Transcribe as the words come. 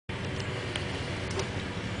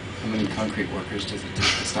How many concrete workers does it take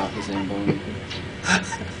to stop the Zamboni?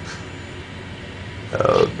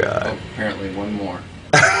 Oh, God. Oh, apparently one more.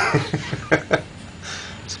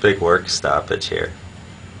 It's a big work stoppage here.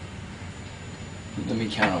 Let me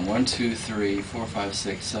count them. 1, 2, 3, 4, 5,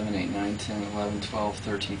 6, 7, 8, 9, 10, 11, 12,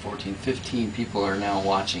 13, 14, 15 people are now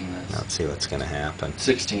watching this. Let's see what's going to happen.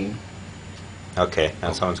 16. Okay,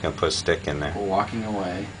 now someone's going to put a stick in there. We're walking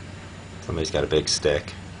away. Somebody's got a big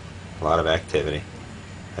stick. A lot of activity.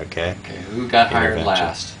 Okay. Okay, who got hired Intervention.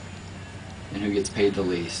 last? And who gets paid the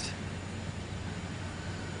least?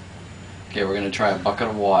 Okay, we're going to try a bucket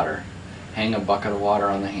of water. Hang a bucket of water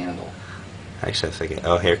on the handle. Actually, I'm thinking,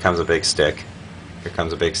 oh, here comes a big stick. Here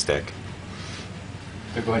comes a big stick.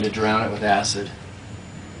 They're going to drown it with acid.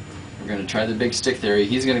 We're going to try the big stick theory.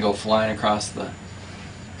 He's going to go flying across the...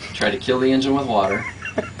 Try to kill the engine with water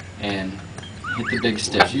and hit the big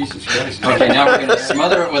stick. Jesus Christ. Okay, now we're going to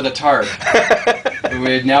smother it with a tarp.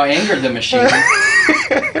 We've now angered the machine.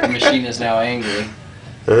 The machine is now angry.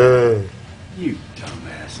 You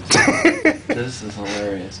dumbasses. This is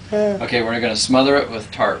hilarious. Okay, we're going to smother it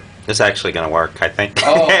with tarp. This is actually going to work, I think.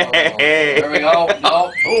 Oh, there we go.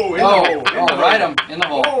 No. Oh, in the hole. In the hole. Right him in the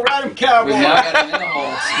hole. Oh, ride him, cowboy. We've now got him in the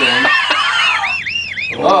hole. Spin.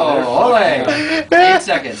 Oh, Oh, ole! 8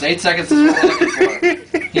 seconds. 8 seconds is what we're looking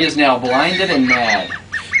for. He is now blinded and mad.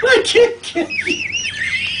 I can't get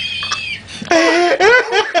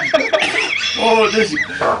Oh, this is...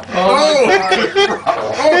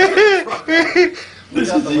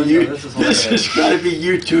 This is a this has got to be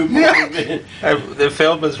YouTube movie, man. The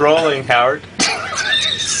film is rolling, Howard.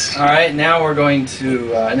 All right, now we're going to.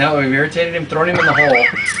 Now that we've irritated him, thrown him in the hole.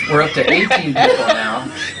 We're up to 18 people now.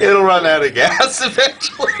 It'll run out of gas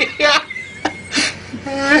eventually.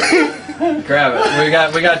 Grab it.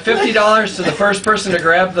 We got $50 to the first person to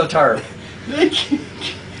grab the tarp.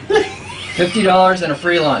 $50 and a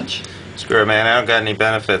free lunch. Screw it, man. I don't got any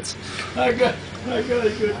benefits. I got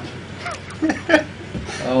it good.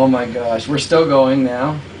 Oh my gosh, we're still going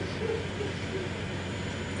now.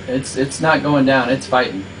 It's not going down. It's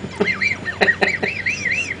fighting.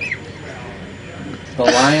 The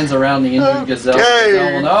lions around the Indian gazelle.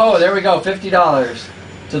 Okay. No, there we go. $50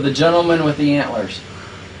 to the gentleman with the antlers.